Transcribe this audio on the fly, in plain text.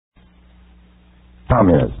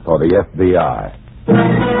Communist for the FBI.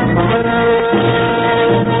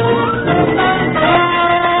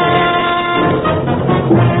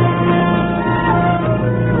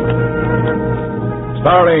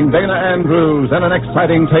 Starring Dana Andrews in an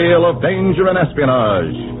exciting tale of danger and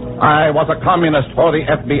espionage. I was a communist for the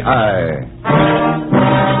FBI.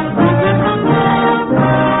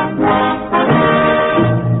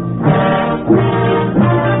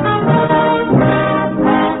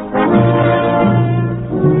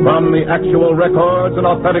 From the actual records and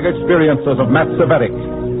authentic experiences of Matt Cvetic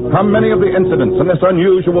come many of the incidents in this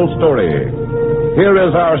unusual story. Here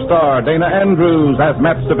is our star, Dana Andrews, as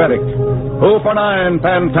Matt Cvetic, who for 9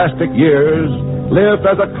 fantastic years lived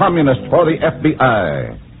as a communist for the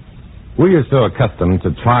FBI. We are so accustomed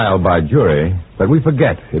to trial by jury that we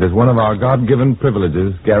forget it is one of our God-given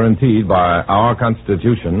privileges guaranteed by our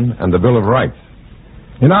Constitution and the Bill of Rights.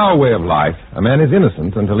 In our way of life, a man is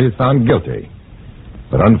innocent until he is found guilty.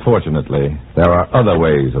 But unfortunately, there are other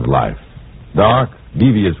ways of life, dark,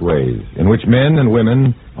 devious ways, in which men and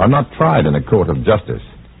women are not tried in a court of justice,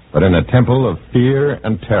 but in a temple of fear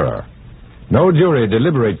and terror. No jury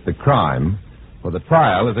deliberates the crime, for the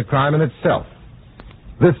trial is a crime in itself.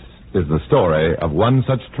 This is the story of one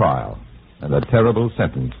such trial and a terrible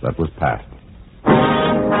sentence that was passed.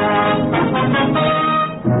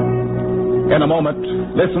 In a moment,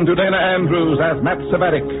 listen to Dana Andrews as Matt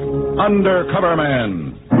Cvetic, Undercover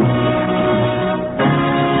Man.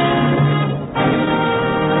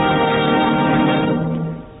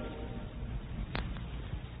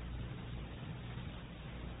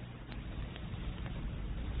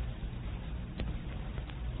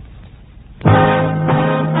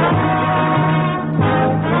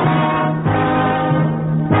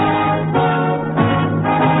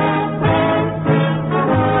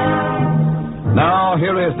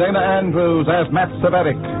 Dana Andrews as Matt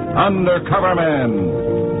Cvetic, Undercover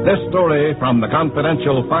Man. This story from the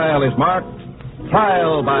confidential file is marked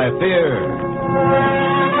Trial by Fear.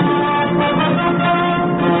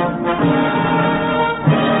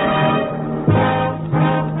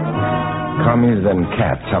 Commies and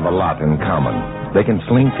cats have a lot in common. They can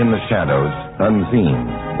slink in the shadows, unseen,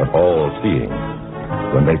 but all-seeing.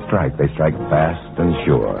 When they strike fast and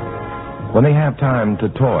sure. When they have time to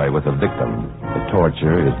toy with a victim, the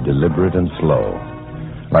torture is deliberate and slow.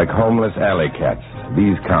 Like homeless alley cats,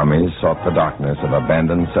 these commies sought the darkness of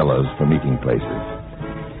abandoned cellars for meeting places.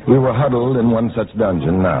 We were huddled in one such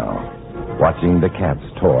dungeon now, watching the cats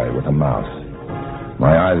toy with a mouse.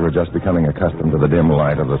 My eyes were just becoming accustomed to the dim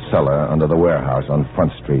light of the cellar under the warehouse on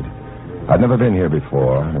Front Street. I'd never been here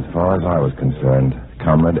before. As far as I was concerned,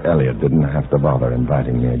 Comrade Elliott didn't have to bother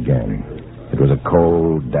inviting me again. It was a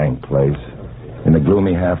cold, dank place. In the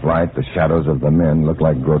gloomy half-light, the shadows of the men looked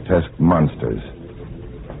like grotesque monsters.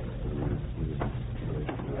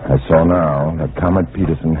 I saw now that Comrade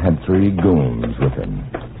Peterson had 3 goons with him.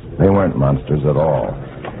 They weren't monsters at all.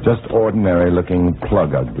 Just ordinary-looking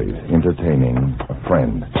plug-uglies, entertaining a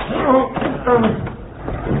friend.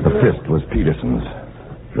 The fist was Peterson's.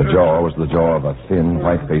 The jaw was the jaw of a thin,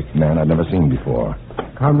 white-faced man I'd never seen before.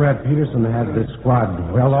 Comrade Peterson had this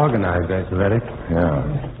squad well organized, Cvetic. Yeah.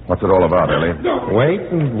 What's it all about, Ellie? Wait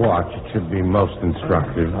and watch. It should be most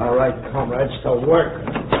instructive. All right, comrades, to work.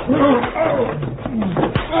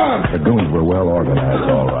 The goons were well organized,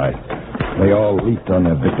 all right. They all leaped on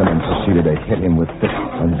their victim and proceeded to hit him with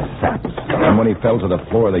fists and saps. And when he fell to the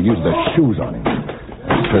floor, they used their shoes on him.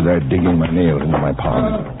 I stood there digging my nails into my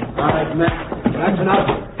palms. All right, Matt. That's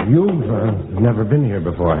enough. You've never been here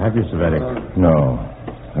before, have you, Cvetic? No.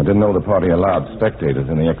 I didn't know the party allowed spectators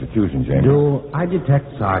in the execution chamber. Do I detect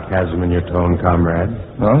sarcasm in your tone, comrade?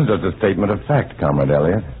 No, just a statement of fact, Comrade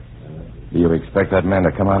Elliott. Do you expect that man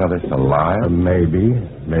to come out of this alive? Maybe,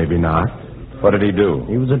 maybe not. What did he do?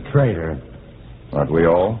 He was a traitor. Aren't we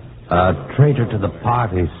all? A traitor to the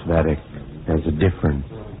party, Cvetic. There's a difference.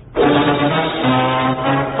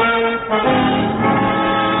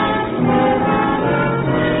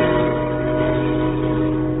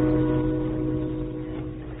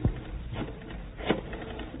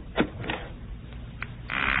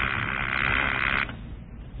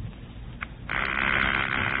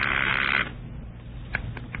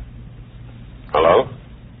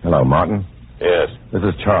 Hello, Martin. Yes. This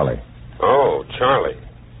is Charlie. Oh, Charlie.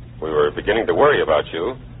 We were beginning to worry about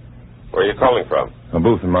you. Where are you calling from? A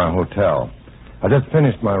booth in my hotel. I just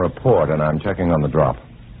finished my report, and I'm checking on the drop.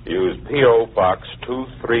 Use P.O. Box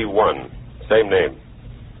 231. Same name.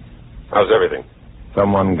 How's everything?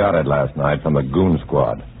 Someone got it last night from the goon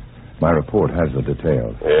squad. My report has the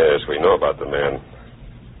details. Yes, we know about the man.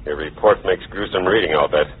 Your report makes gruesome reading, I'll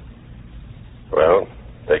bet. Well,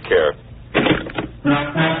 take care.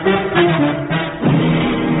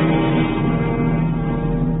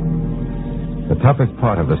 toughest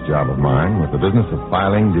part of this job of mine was the business of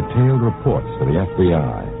filing detailed reports for the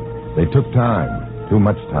FBI. They took time, too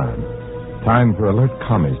much time. Time for alert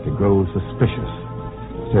commies to grow suspicious.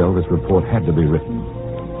 Still, this report had to be written.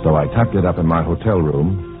 So I typed it up in my hotel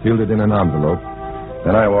room, sealed it in an envelope,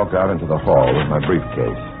 then I walked out into the hall with my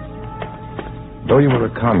briefcase. Though you were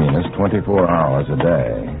a communist 24 hours a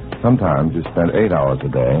day, sometimes you spent 8 hours a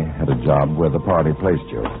day at a job where the party placed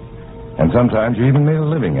you. And sometimes you even made a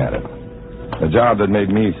living at it. The job that made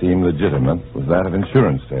me seem legitimate was that of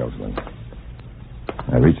insurance salesman.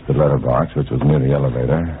 I reached the letterbox, which was near the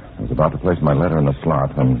elevator. I was about to place my letter in the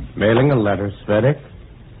slot when... Mailing a letter, Svedik?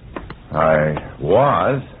 I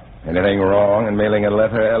was. Anything wrong in mailing a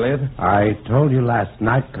letter, Elliot? I told you last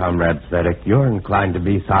night, Comrade Svedik, you're inclined to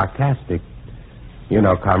be sarcastic. You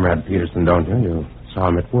know Comrade Peterson, don't you? You saw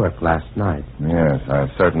him at work last night. Yes, I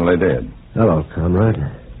certainly did. Hello, comrade.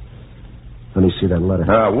 Let me see that letter.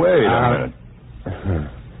 Wait a minute.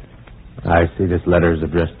 I see this letter is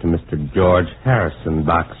addressed to Mr. George Harrison,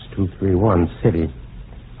 Box 231, City.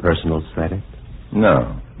 Personal, Svedik?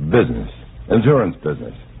 No, business. Insurance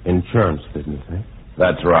business. Insurance business, eh?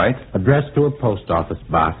 That's right. Addressed to a post office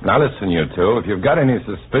box. Now listen, you two. If you've got any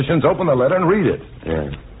suspicions, open the letter and read it.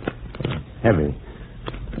 Yes. Heavy.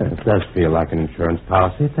 It does feel like an insurance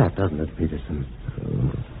policy at that, doesn't it, Peterson?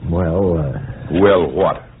 Well, Well,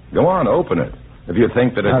 what? Go on, open it. If you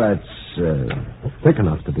think that well, it's thick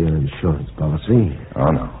enough to be an insurance policy.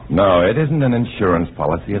 Oh, no. No, it isn't an insurance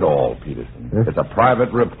policy at all, Peterson. Huh? It's a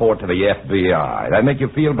private report to the FBI. That make you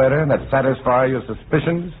feel better? That satisfy your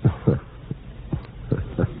suspicions?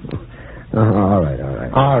 All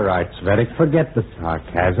right. All right, Svedik, forget the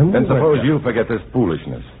sarcasm. Then suppose you forget this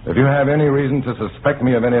foolishness. If you have any reason to suspect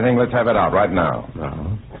me of anything, let's have it out right now.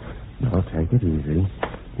 No, take it easy.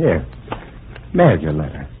 Here, mail your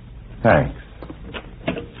letter. Thanks.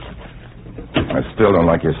 I still don't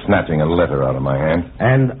like you snatching a letter out of my hand.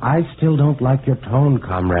 And I still don't like your tone,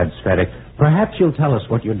 Comrade Svedik. Perhaps you'll tell us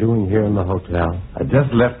what you're doing here in the hotel. I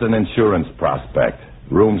just left an insurance prospect,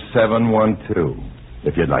 room 712.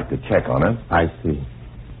 If you'd like to check on it. I see.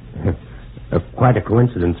 Quite a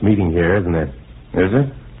coincidence meeting here, isn't it? Is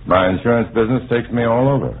it? My insurance business takes me all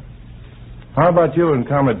over. How about you and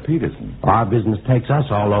Comrade Peterson? Our business takes us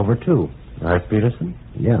all over, too. Right, Peterson?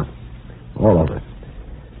 Yeah, all over.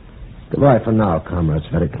 Goodbye for now, Comrade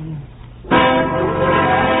Svedik.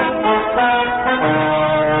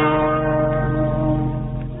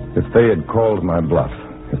 If they had called my bluff,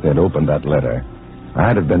 if they'd opened that letter,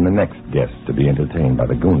 I'd have been the next guest to be entertained by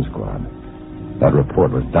the goon squad. That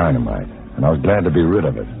report was dynamite, and I was glad to be rid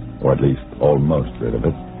of it, or at least almost rid of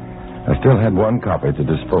it. I still had one copy to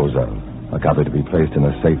dispose of, a copy to be placed in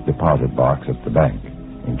a safe deposit box at the bank,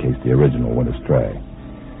 in case the original went astray.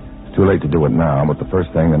 It's too late to do it now, but the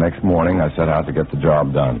first thing the next morning, I set out to get the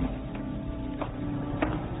job done.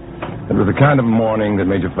 It was the kind of morning that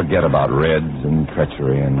made you forget about reds and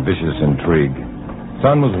treachery and vicious intrigue. The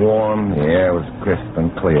sun was warm, the air was crisp and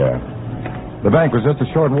clear. The bank was just a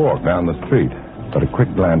short walk down the street, but a quick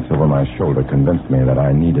glance over my shoulder convinced me that I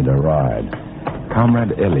needed a ride.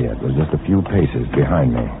 Comrade Elliot was just a few paces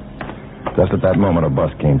behind me. Just at that moment, a bus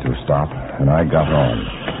came to a stop, and I got on.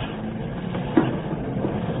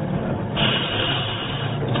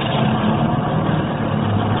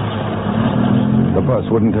 The bus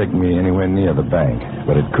wouldn't take me anywhere near the bank,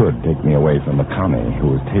 but it could take me away from the commie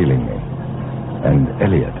who was tailing me. And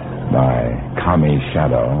Elliot, my commie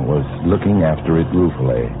shadow, was looking after it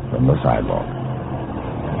ruefully from the sidewalk.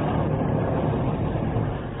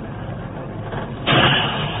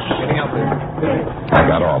 Getting out there. I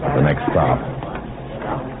got off at the next stop.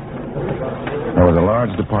 There was a large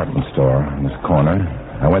department store in this corner.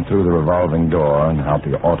 I went through the revolving door and out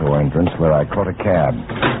the auto entrance where I caught a cab.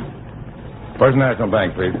 First National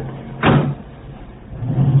Bank, please.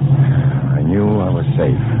 I knew I was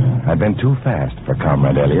safe. I'd been too fast for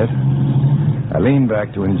Comrade Elliot. I leaned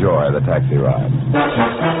back to enjoy the taxi ride.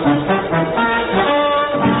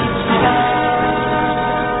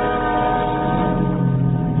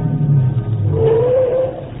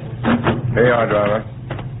 Here you are, driver.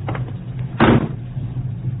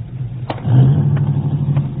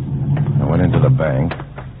 I went into the bank,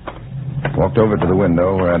 walked over to the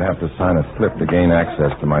window where I'd have to sign a slip to gain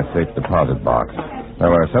access to my safe deposit box. There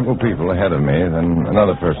were several people ahead of me, then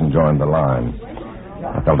another person joined the line.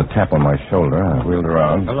 I felt a tap on my shoulder. I wheeled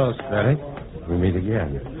around. Hello, Svedik. We meet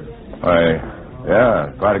again. Yeah,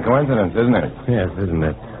 quite a coincidence, isn't it? Yes, isn't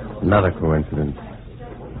it? Another coincidence.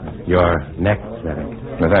 You're next, Svedik.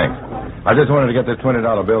 No, thanks. I just wanted to get this $20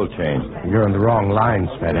 bill changed. You're on the wrong line,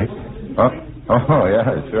 Svedik. Huh? Oh,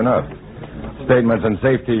 yeah, sure enough. Statements and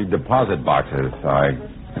safety deposit boxes.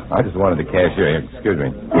 I just wanted the cashier. Excuse me.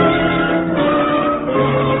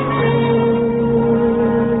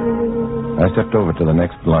 I stepped over to the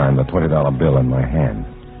next line, the $20 bill in my hand.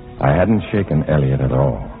 I hadn't shaken Elliot at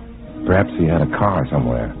all. Perhaps he had a car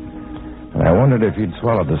somewhere. And I wondered if he'd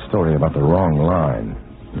swallowed the story about the wrong line.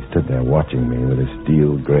 He stood there watching me with his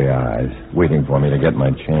steel gray eyes, waiting for me to get my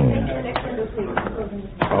change.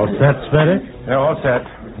 All set, Svedek? Yeah, all set.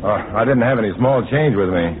 I didn't have any small change with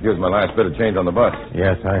me. Used my last bit of change on the bus.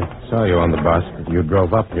 Yes, I saw you on the bus, but you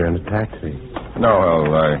drove up here in a taxi. No,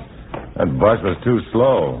 that bus was too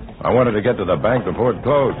slow. I wanted to get to the bank before it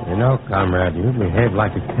closed. You know, comrade, you behave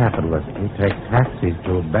like a capitalist. You take taxis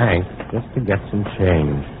to a bank just to get some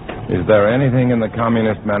change. Is there anything in the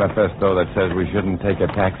Communist Manifesto that says we shouldn't take a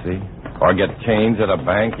taxi or get change at a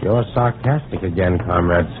bank? You're sarcastic again,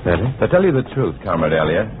 Comrade Svedek. To tell you the truth, Comrade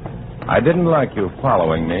Elliot, I didn't like you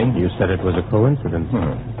following me. You said it was a coincidence.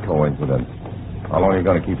 Coincidence. How long are you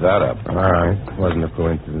going to keep that up? All right. It wasn't a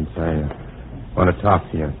coincidence. I want to talk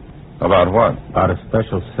to you. About what? About a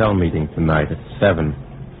special cell meeting tonight at 7.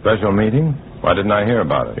 Special meeting? Why didn't I hear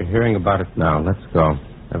about it? You're hearing about it now. Let's go.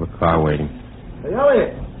 I have a car waiting. Hey,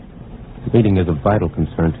 Elliot. The meeting is of vital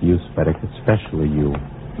concern to you, Svedek, especially you.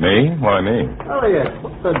 Me? Why me? Elliot,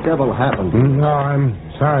 what the devil happened? No, I'm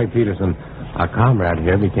sorry, Peterson. Our comrade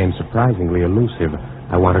here became surprisingly elusive.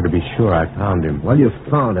 I wanted to be sure I found him. Well, you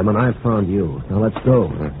found him, and I found you. Now, let's go.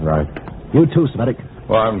 Right. You too, Svedek.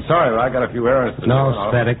 Well, I'm sorry, but I got a few errands to do. No,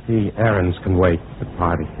 Svedek, the errands can wait. The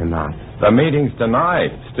party cannot. The meeting's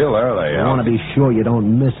tonight. Still early. I want to be sure you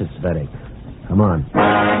don't miss it, Svedek. Come on.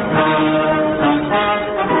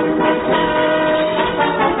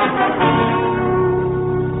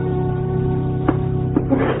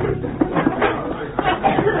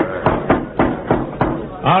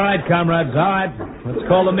 All right, comrades, all right. Let's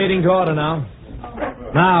call the meeting to order now.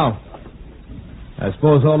 Now, I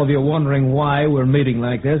suppose all of you are wondering why we're meeting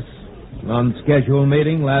like this. An unscheduled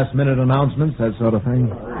meeting, last-minute announcements, that sort of thing.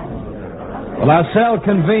 Well, our cell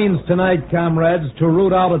convenes tonight, comrades, to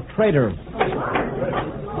root out a traitor.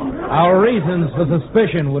 Our reasons for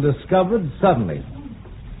suspicion were discovered suddenly.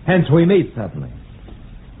 Hence, we meet suddenly.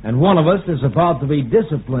 And one of us is about to be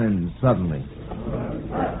disciplined suddenly.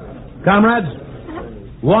 Comrades,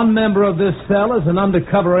 one member of this cell is an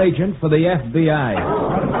undercover agent for the FBI.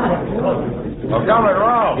 Oh, Comrade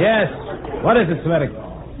Ralph. Yes. What is it, Svedek?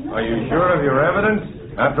 Are you sure of your evidence?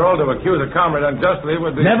 After all, to accuse a comrade unjustly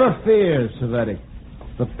would be... Never fear, Svedek.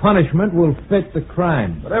 The punishment will fit the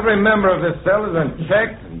crime. But every member of this cell has been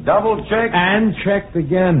checked, double-checked... And checked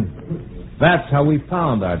again. That's how we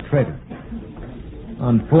found our traitor.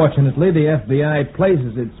 Unfortunately, the FBI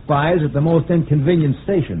places its spies at the most inconvenient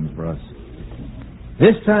stations for us.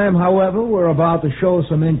 This time, however, we're about to show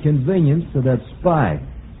some inconvenience to that spy.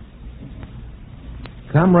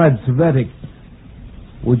 Comrade Svedek,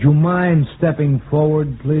 would you mind stepping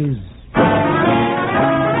forward, please?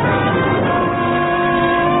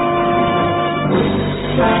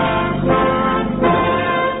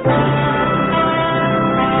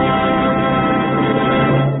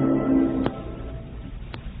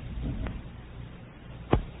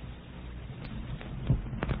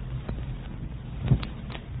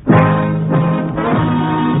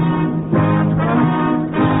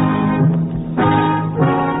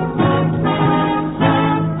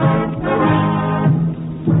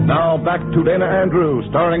 Back to Dana Andrews,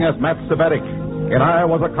 starring as Matt Svedek in I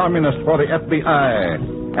Was a Communist for the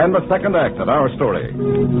FBI, and the second act of our story.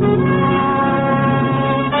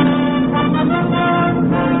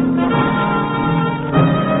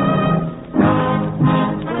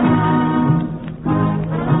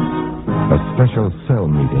 A special cell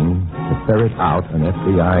meeting to ferret out an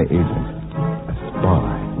FBI agent, a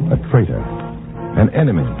spy, a traitor, an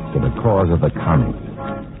enemy to the cause of the commies.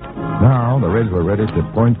 Now, the Reds were ready to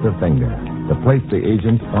point the finger, to place the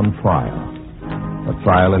agent on trial. A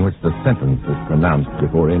trial in which the sentence is pronounced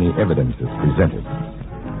before any evidence is presented.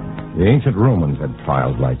 The ancient Romans had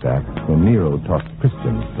trials like that when Nero tossed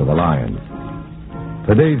Christians to the lions.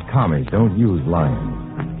 Today's commies don't use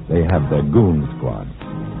lions. They have their goon squads.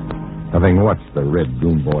 Having watched the Red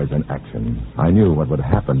Goon Boys in action, I knew what would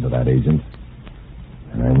happen to that agent.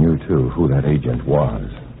 And I knew, too, who that agent was.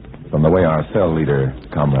 From the way our cell leader,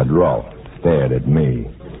 Comrade Rolfe, stared at me,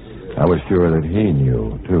 I was sure that he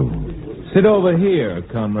knew, too. Sit over here,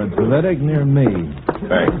 Comrade Svedek, near me.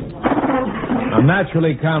 Thanks. Now,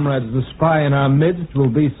 naturally, comrades, the spy in our midst will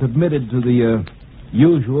be submitted to the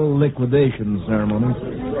usual liquidation ceremonies.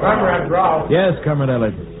 Comrade Rolfe. Yes, Comrade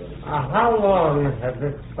Elliot. How long has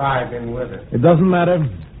this spy been with us? It doesn't matter.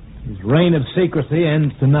 His reign of secrecy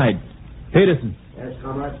ends tonight. Peterson. Yes,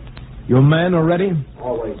 comrade? Your men are ready?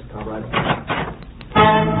 Always, comrade.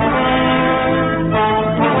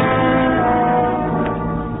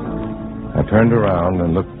 I turned around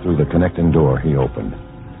and looked through the connecting door he opened.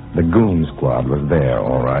 The goon squad was there,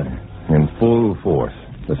 all right, in full force.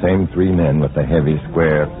 The same 3 men with the heavy,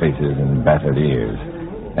 square faces and battered ears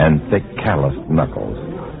and thick, calloused knuckles.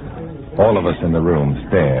 All of us in the room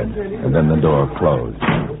stared, and then the door closed.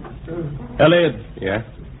 Elliot. Yeah?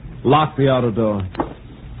 Lock the outer door.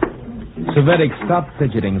 Savetic, stop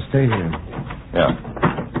fidgeting. Stay here. Yeah.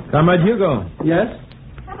 Comrade Hugo. Yes?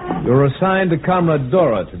 You're assigned to Comrade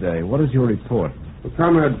Dora today. What is your report? Well,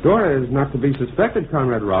 Comrade Dora is not to be suspected,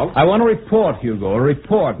 Comrade Rolfe. I want a report, Hugo. A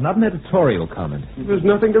report, not an editorial comment. There's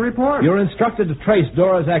nothing to report. You're instructed to trace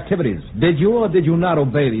Dora's activities. Did you or did you not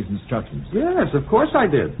obey these instructions? Yes, of course I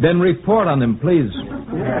did. Then report on them, please.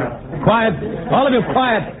 Quiet. All of you,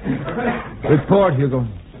 quiet. Report, Hugo.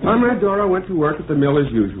 Comrade Dora went to work at the mill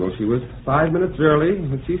as usual. She was 5 minutes early,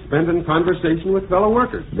 and she spent in conversation with fellow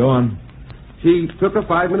workers. Go on. She took a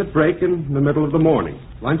 5-minute break in the middle of the morning.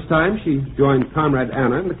 Lunchtime, she joined Comrade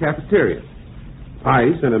Anna in the cafeteria.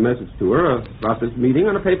 I sent a message to her about this meeting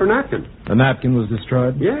on a paper napkin. The napkin was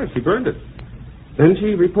destroyed? Yeah, she burned it. Then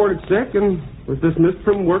she reported sick and was dismissed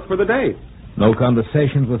from work for the day. No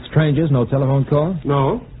conversations with strangers, no telephone call?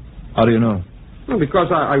 No. How do you know? Well,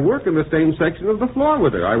 because I work in the same section of the floor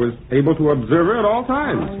with her. I was able to observe her at all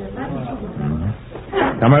times.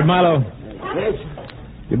 Comrade Milo. Yes?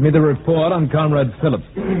 Give me the report on Comrade Phillips.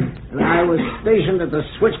 I was stationed at the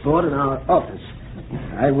switchboard in our office.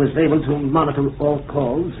 I was able to monitor all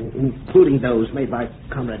calls, including those made by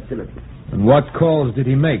Comrade Phillips. And what calls did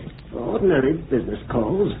he make? Ordinary business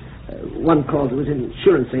calls. One call to his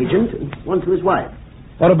insurance agent and one to his wife.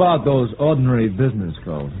 What about those ordinary business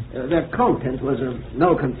calls? Their content was of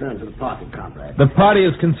no concern to the party, Comrade. The party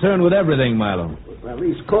is concerned with everything, Milo. Well,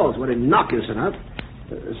 these calls were innocuous enough.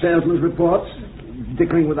 Salesmen's reports,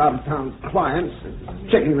 dickering with out-of-town clients,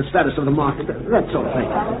 checking the status of the market, that sort of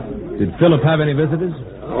thing. Did Philip have any visitors?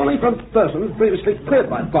 Only from persons previously cleared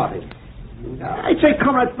by the party. I'd say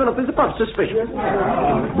Comrade Philip is above suspicion.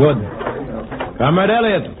 Good. Comrade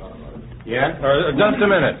Elliot. Yeah? Just a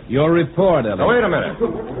minute. Your report, Elliot. Now, wait a minute.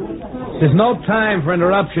 There's no time for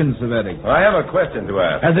interruptions, Savetic. I have a question to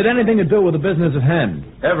ask. Has it anything to do with the business at hand?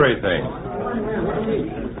 Everything.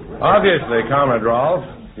 Obviously, Comrade Rolfe,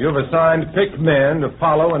 you've assigned picked men to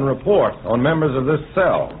follow and report on members of this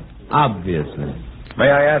cell. Obviously.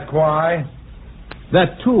 May I ask why?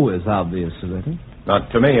 That, too, is obvious, Savetic.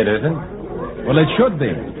 Not to me, it isn't. Well, it should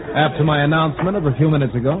be, after my announcement of a few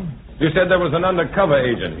minutes ago. You said there was an undercover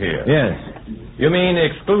agent here. Yes. You mean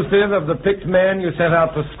exclusive of the picked men you sent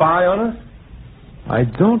out to spy on us? I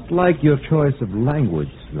don't like your choice of language,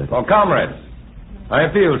 Savetic. Well, comrades, I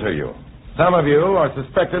appeal to you. Some of you are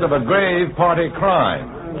suspected of a grave party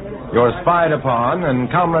crime. You're spied upon, and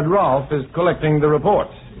Comrade Rolfe is collecting the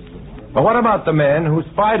reports. But what about the men who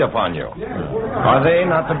spied upon you? Are they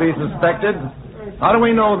not to be suspected? How do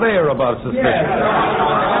we know they're above suspicion?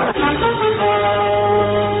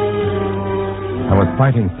 I was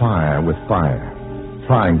fighting fire with fire,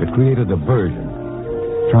 trying to create a diversion,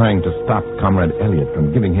 trying to stop Comrade Elliot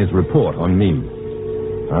from giving his report on me.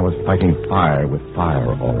 I was fighting fire with fire,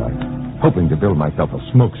 all right, hoping to build myself a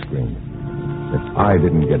smoke screen. If I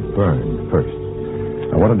didn't get burned first.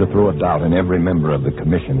 I wanted to throw a doubt in every member of the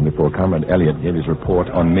commission before Comrade Elliot gave his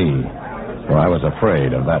report on me, for I was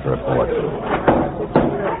afraid of that report.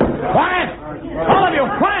 Quiet! All of you,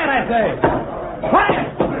 quiet, I say! Quiet!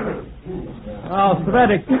 Oh,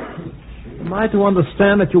 Savetic, am I to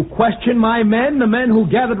understand that you question my men, the men who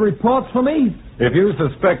gathered reports for me? If you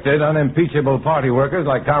suspected unimpeachable party workers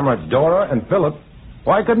like Comrades Dora and Philip,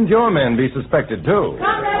 why couldn't your men be suspected, too?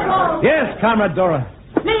 Comrade Rolfe! Yes, Comrade Dora.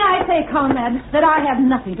 May I say, Comrade, that I have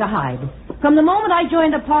nothing to hide. From the moment I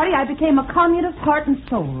joined the party, I became a communist heart and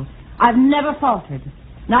soul. I've never faltered.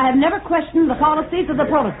 And I have never questioned the policies of the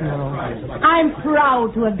Politburo. I'm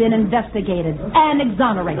proud to have been investigated and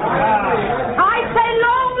exonerated. I say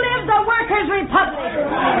long live the Workers' Republic!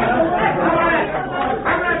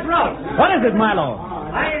 Comrade Rolfe! What is it, Milo?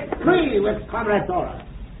 I agree with Comrade Dora.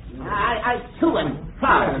 I too am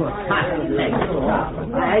proud to have passed the test.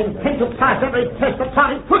 I intend to pass every test the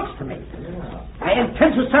party puts to me. I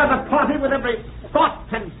intend to serve the party with every thought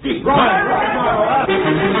and deed.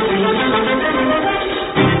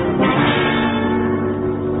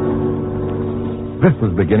 This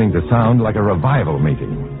was beginning to sound like a revival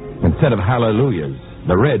meeting. Instead of hallelujahs,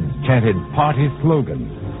 the Reds chanted party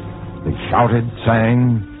slogans. They shouted,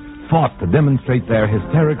 sang, fought to demonstrate their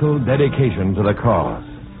hysterical dedication to the cause.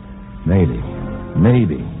 Maybe,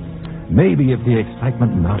 Maybe if the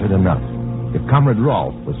excitement mounted enough, if Comrade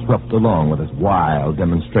Rolfe was swept along with his wild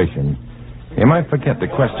demonstration, he might forget to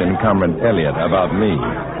question Comrade Elliott about me.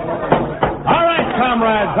 All right,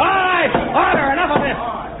 comrades. All right. Order. Enough of this.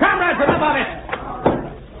 Comrades, enough of it.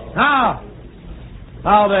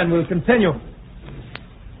 Now then, we'll continue.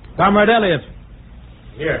 Comrade Elliott.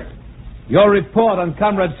 Here. Your report on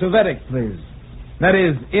Comrade Savetic, please. That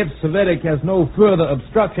is, if Savetic has no further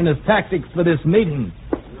obstructionist tactics for this meeting.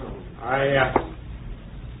 I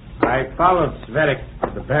followed Savetic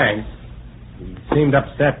to the bank. He seemed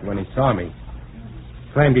upset when he saw me.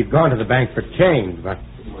 Claimed he'd gone to the bank for change, but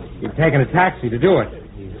he'd taken a taxi to do it.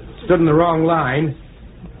 He stood in the wrong line.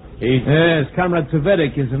 Yes, Comrade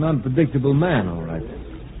Savetic is an unpredictable man, all right.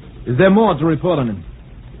 Is there more to report on him?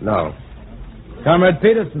 No. Comrade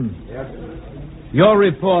Peterson. Yes. Your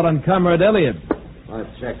report on Comrade Elliott. I've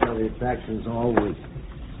checked on his actions all week.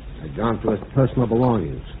 I've gone through his personal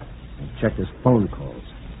belongings. I've checked his phone calls.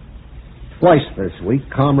 Twice this week,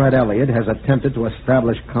 Comrade Elliott has attempted to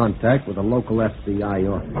establish contact with a local FBI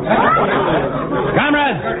office.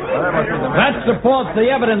 Comrades, that supports the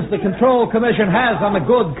evidence the Control Commission has on the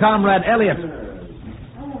good Comrade Elliott.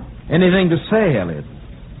 Anything to say, Elliott?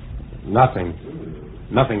 Nothing.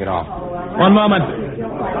 Nothing at all. One moment.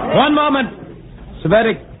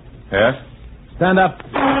 Savetic. Yes? Stand up.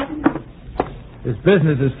 This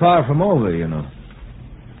business is far from over, you know.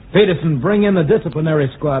 Peterson, bring in the disciplinary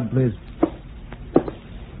squad, please.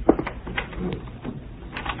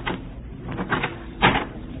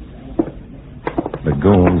 The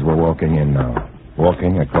goons were walking in now,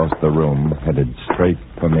 walking across the room, headed straight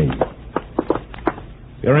for me.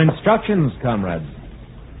 Your instructions, comrades.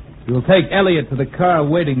 You'll take Elliott to the car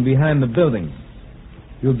waiting behind the building.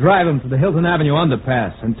 You'll drive him to the Hilton Avenue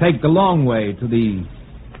underpass and take the long way to the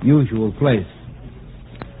usual place.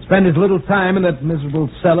 Spend as little time in that miserable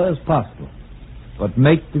cellar as possible, but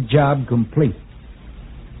make the job complete.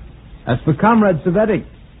 As for Comrade Savetic,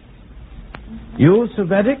 you,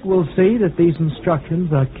 Savetic, will see that these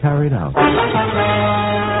instructions are carried out.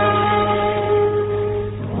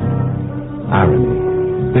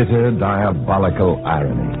 Irony. Bitter, diabolical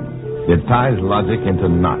irony. It ties logic into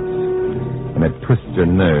knots, and it twists your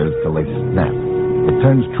nerves till they snap. It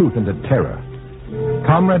turns truth into terror.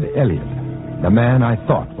 Comrade Elliott, the man I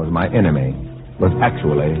thought was my enemy, was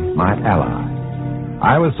actually my ally.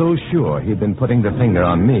 I was so sure he'd been putting the finger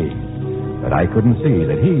on me that I couldn't see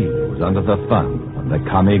that he was under the thumb of the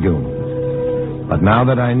commie goons. But now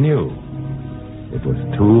that I knew, it was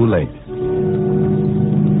too late.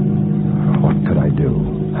 What could I do?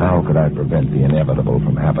 How could I prevent the inevitable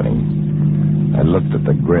from happening? I looked at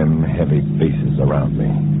the grim, heavy faces around me.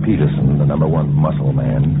 Peterson, the number one muscle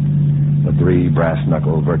man. The three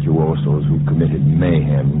brass-knuckle virtuosos who committed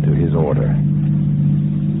mayhem to his order.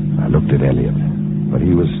 I looked at Elliott, but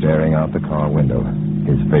he was staring out the car window,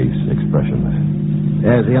 his face expressionless.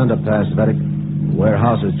 There's the underpass, Savetic. The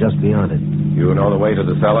warehouse is just beyond it. You know the way to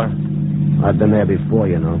the cellar? I've been there before,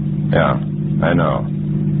 you know. Yeah, I know.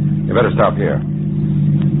 You better stop here.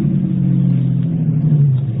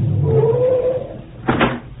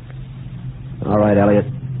 All right, Elliott.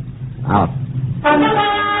 Out.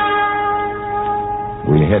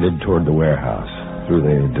 We headed toward the warehouse, through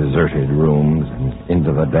the deserted rooms and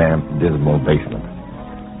into the damp, dismal basement.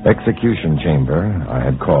 Execution chamber, I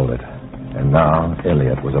had called it. And now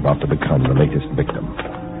Elliott was about to become the latest victim.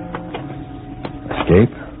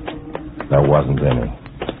 Escape? There wasn't any.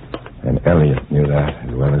 And Elliott knew that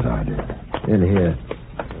as well as I did. In here.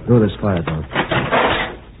 Through this fire door.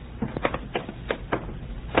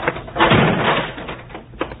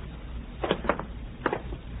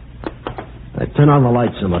 Turn on the light,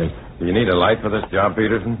 somebody. Do you need a light for this job,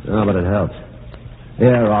 Peterson? No, but it helps.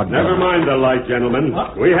 Here, I'll get Never it. mind the light, gentlemen.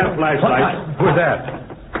 We have flashlights. Who's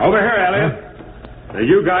that? Over here, Elliot. Now,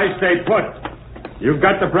 you guys stay put. You've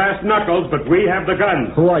got the brass knuckles, but we have the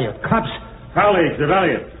guns. Who are you, cops? Colleagues of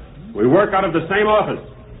Elliot. We work out of the same office.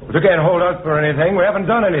 But you can't hold us for anything. We haven't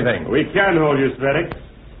done anything. We can hold you, Svedic.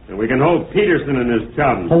 And we can hold Peterson and his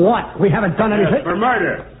chums. For what? We haven't done anything. Yes, for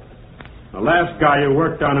murder. The last guy you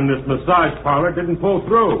worked on in this massage parlor didn't pull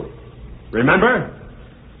through. Remember?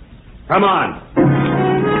 Come on.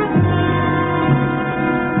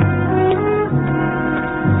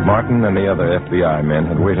 Martin and the other FBI men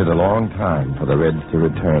had waited a long time for the Reds to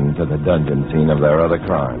return to the dungeon scene of their other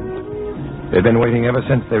crimes. They'd been waiting ever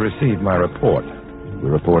since they received my report, the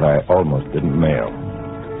report I almost didn't mail.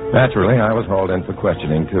 Naturally, I was hauled in for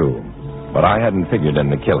questioning, too. But I hadn't figured in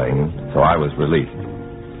the killing, so I was released.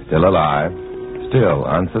 Still alive, still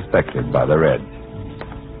unsuspected by the Reds.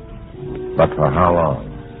 But for how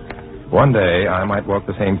long? One day, I might walk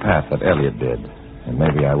the same path that Elliot did, and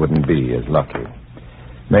maybe I wouldn't be as lucky.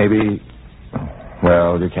 Maybe,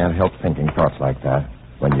 well, you can't help thinking thoughts like that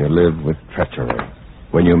when you live with treachery,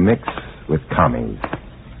 when you mix with commies,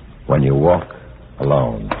 when you walk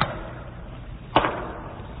alone.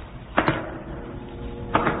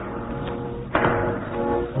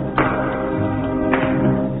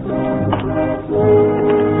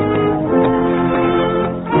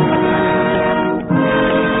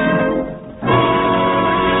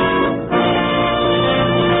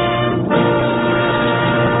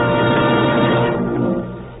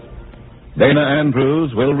 Dana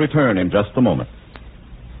Andrews will return in just a moment.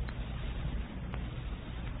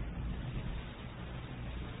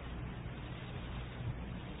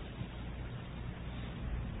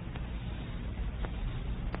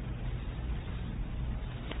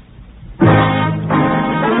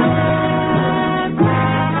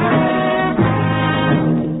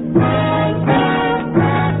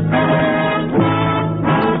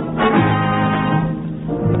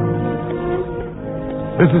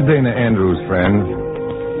 This is Dana Andrews, friends.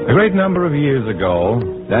 A great number of years ago,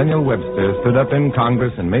 Daniel Webster stood up in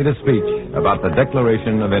Congress and made a speech about the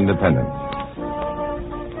Declaration of Independence.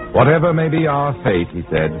 Whatever may be our fate, he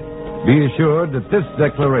said, be assured that this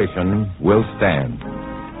declaration will stand.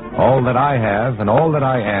 All that I have and all that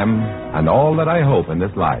I am and all that I hope in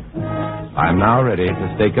this life, I am now ready to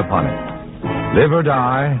stake upon it. Live or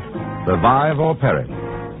die, survive or perish,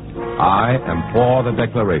 I am for the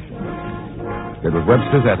Declaration. It was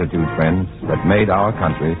Webster's attitude, friends, that made our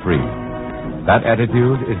country free. That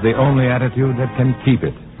attitude is the only attitude that can keep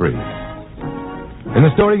it free. In the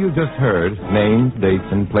story you just heard, names, dates,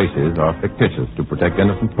 and places are fictitious to protect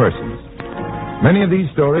innocent persons. Many of these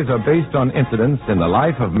stories are based on incidents in the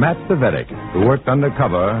life of Matt Savetic, who worked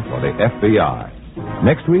undercover for the FBI.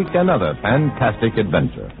 Next week, another fantastic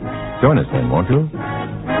adventure. Join us then, won't you?